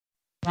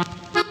Round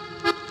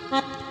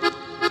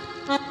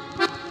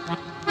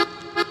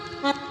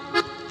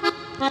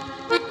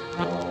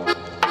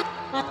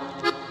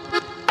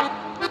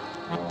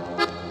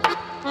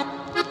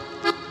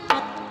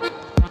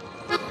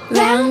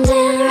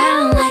and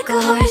round like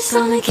a horse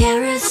on a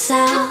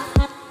carousel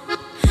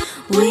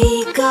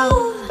we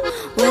go.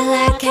 Will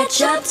I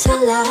catch up to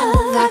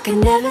love? I can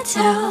never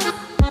tell.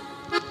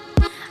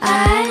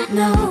 I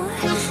know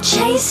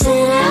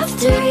chasing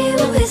after you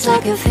is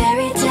like a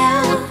fairy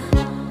tale,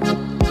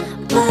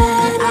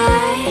 but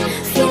I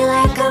feel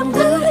like I'm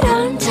glued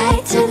on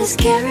tight to this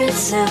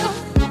carousel.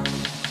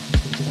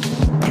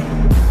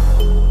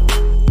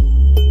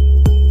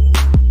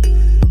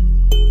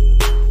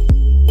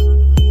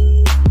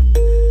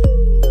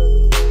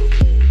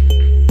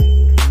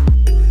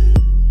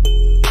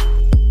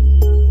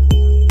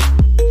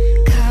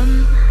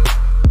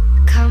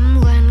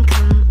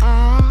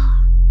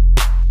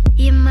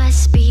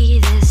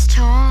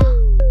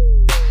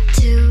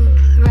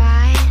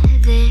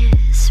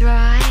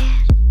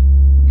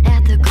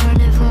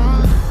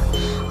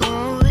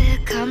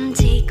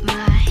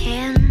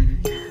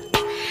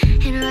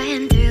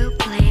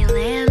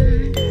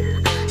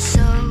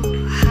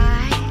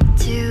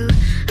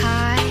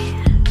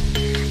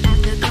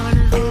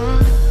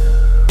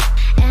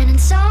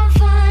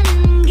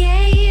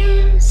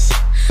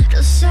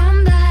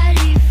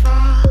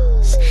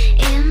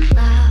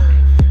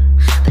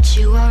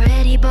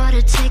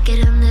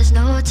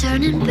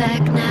 Turning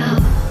back now.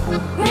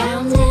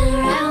 Round and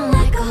round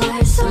like a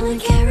horse on a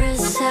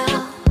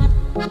carousel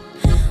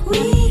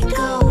we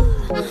go.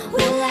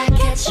 Will I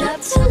catch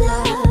up to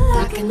love?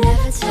 I can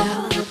never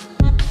tell.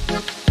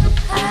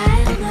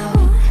 I know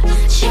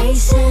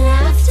chasing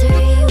after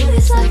you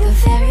is like a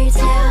fairy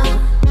tale,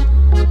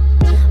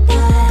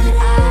 but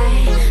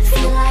I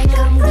feel like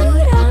I'm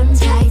glued on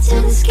tight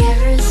to this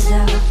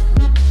carousel.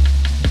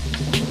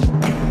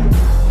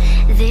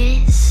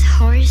 This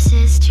horse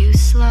is too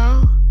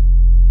slow.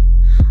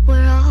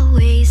 We're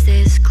always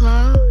this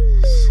close.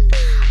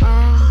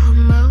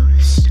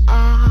 Almost,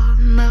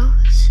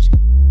 almost.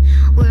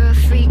 We're a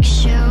freak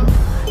show.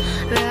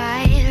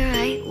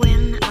 Right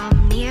when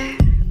I'm near,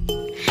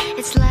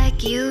 it's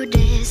like you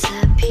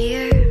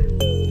disappear.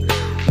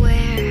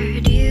 Where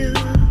do you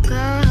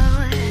go?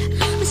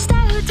 We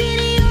started in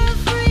your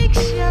freak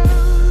show,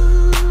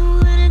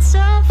 and it's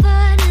all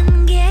fun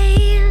and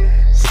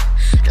games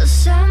till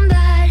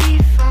somebody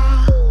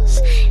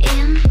falls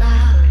in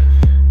love.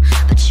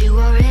 But you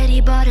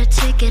already bought a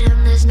ticket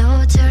and there's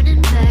no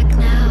turning back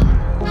now.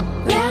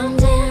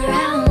 Round and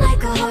round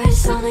like a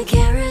horse on a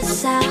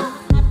carousel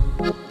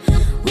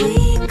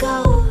we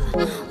go.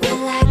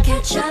 Will I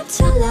catch up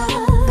to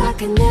love? I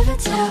can never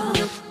tell.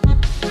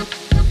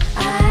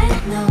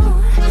 I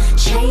know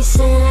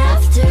chasing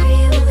after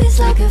you is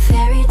like a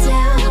fairy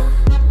tale,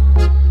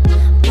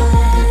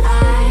 but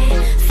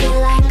I feel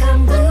like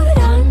I'm glued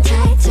on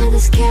tight to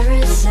this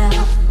carousel.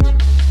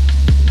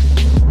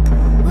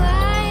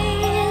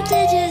 Why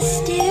did you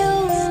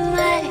steal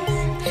my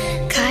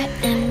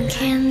cotton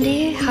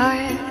candy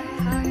heart?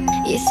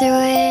 You threw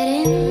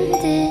it in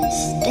this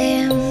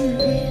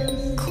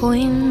damn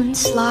coin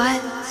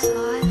slot,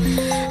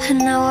 and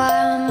now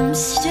I'm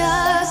stuck.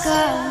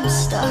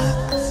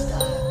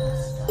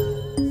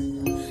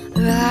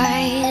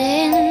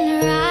 Riding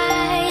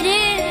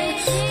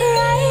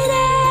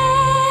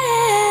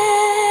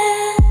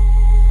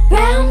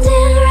round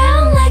and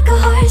round like a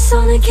horse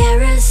on a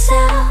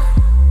carousel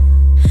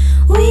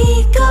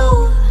we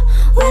go.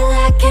 Will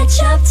I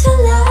catch up to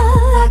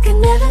love? I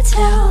can never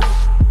tell.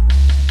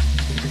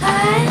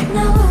 I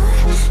know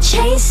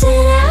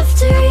chasing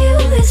after you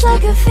is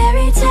like a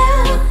fairy tale,